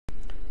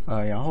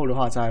然后的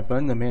话，在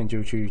Blender 里面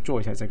就去做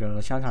一下这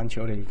个香肠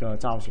球的一个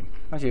造型，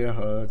那其实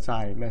和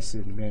在 Max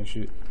里面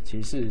其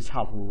实是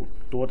差不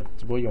多的，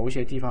只不过有一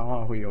些地方的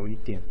话会有一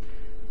点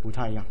不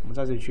太一样。我们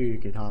在这里去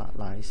给它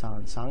来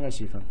上3个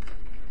细分，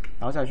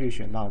然后再去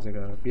选到这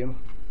个边嘛，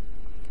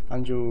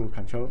按住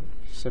Ctrl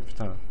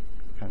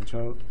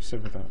Shift，Ctrl，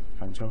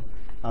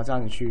然后这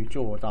样子去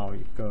做到一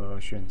个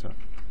选择。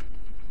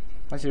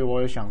那其实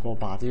我有想过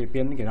把这些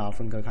边给它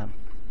分割开嘛，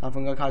那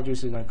分割开就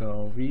是那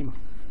个 V 嘛。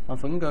那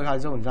分割开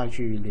之后，你再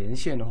去连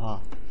线的话，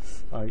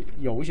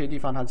有一些地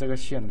方它这个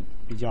线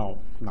比较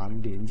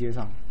难连接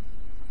上，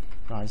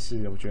还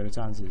是我觉得这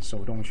样子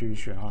手动去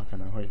选的话可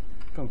能会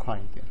更快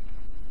一点。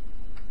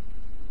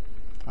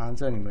当然，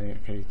这你们也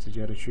可以直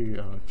接的去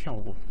跳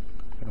过，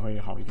可能会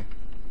好一点。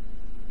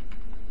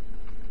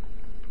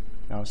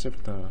然后 Shift、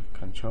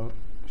Ctrl，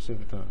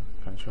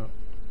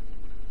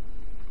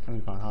那你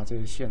把它这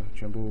些线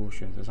全部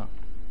选择上。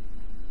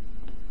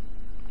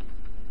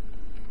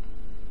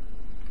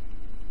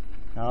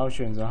然后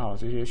选择好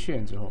这些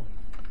线之后，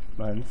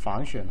我们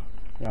反选了，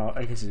然后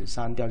X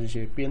删掉这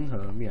些边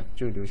和面，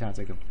就留下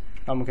这个。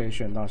那我们可以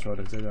选到所有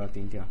的这个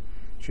顶点，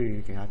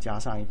去给它加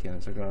上一点的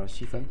这个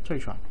细分退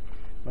出来。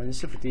我们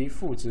Shift D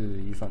复制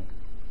1份，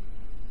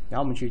然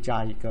后我们去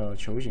加一个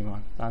球形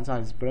嘛，当然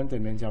在 Blender 里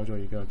面叫做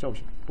一个轴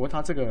形，不过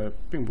它这个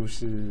并不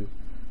是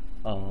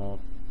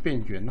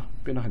变圆了，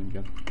变得很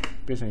圆，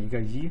变成一个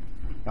1，然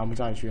后我们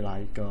再去来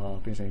一个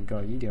变成一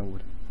个1.5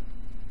的。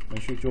我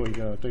们去做一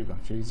个对比，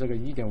其实这个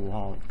1.5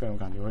号更有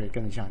感觉，会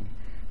更像一点。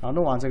然后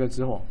弄完这个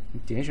之后，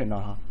你点选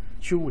到它，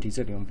去物体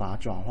这里，我们把它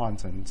转换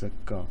成这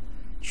个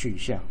曲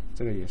线，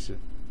这个也是，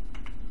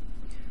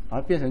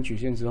把它变成曲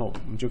线之后，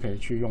我们就可以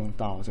去用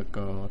到这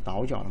个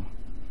倒角了嘛。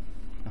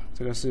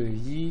这个是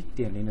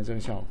1.0的这个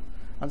效果，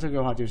那这个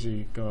的话就是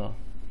一个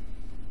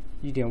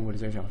1.5的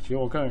这个效果。其实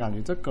我个人感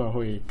觉这个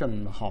会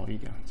更好一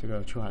点，这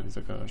个出来的这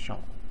个效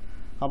果。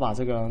好，把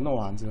这个弄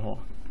完之后。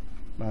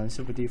我们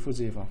Shift D 复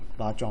制1份，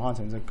把它转换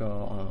成这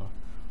个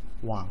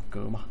网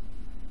格嘛。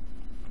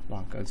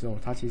网格之后，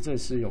它其实这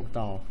是有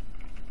到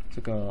这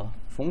个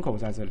封口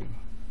在这里嘛，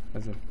在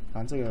这里。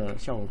反正这个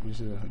效果不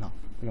是很好，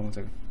用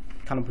这个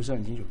看的不是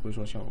很清楚，不是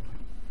说效果。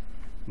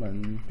我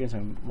们变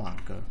成网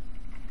格，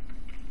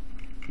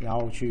然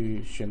后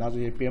去选到这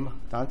些边嘛。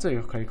当然这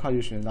里可以快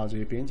速选到这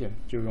些边界，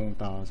就用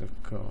到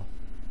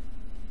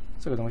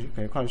这个东西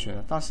可以快速选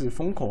的，但是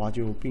封口啊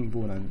就并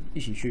不能一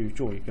起去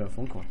做一个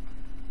封口。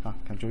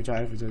Ctrl 加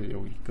F 这里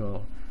有一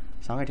个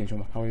3个点球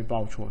嘛，它会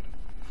报错的，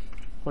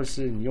或者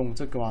是你用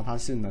这个话，它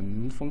是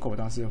能封口，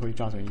但是会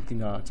造成一定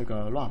的这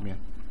个乱面，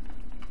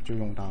就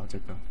用到这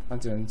个，但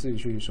只能自己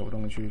去手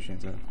动的去选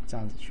择这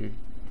样子去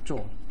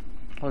做，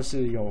或者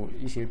是有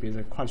一些别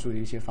的快速的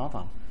一些方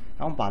法，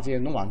然后把这些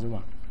弄完之后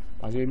嘛，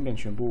把这些面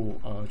全部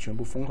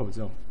封口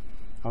之后，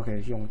然后可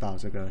以用到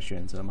这个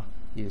选择嘛，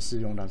也是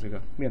用到这个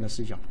面的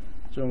视角，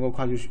就能够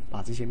快速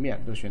把这些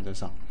面都选择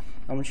上。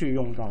那么去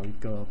用到一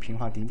个平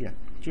滑顶点，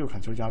就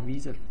Ctrl 加 V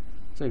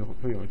这里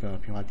会有一个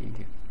平滑顶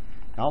点，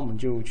然后我们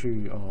就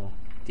去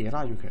迭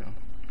代就可以了，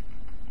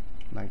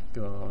来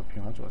个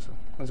平滑左手，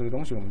那这个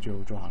东西我们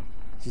就做好了。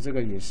其实这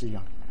个也是一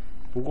样，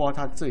不过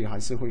它这里还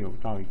是会有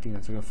到一定的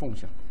这个缝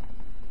隙，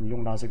你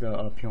用到这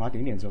个平滑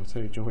顶点之后，这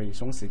里就会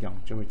松弛掉，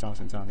就会造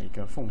成这样的一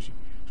个缝隙。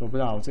所以不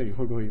知道这里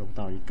会不会有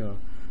到一个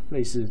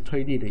类似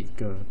推力的一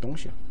个东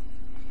西。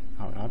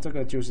好，然后这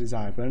个就是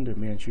在 Blender 里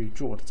面去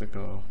做的这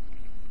个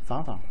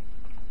方法。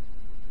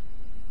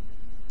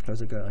和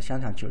这个香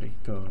肠球的一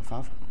个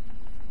方法，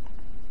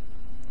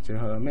这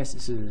和 Max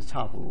是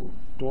差不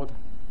多的。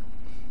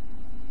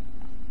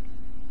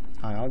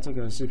好，然后这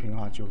个视频的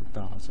话就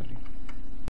到这里。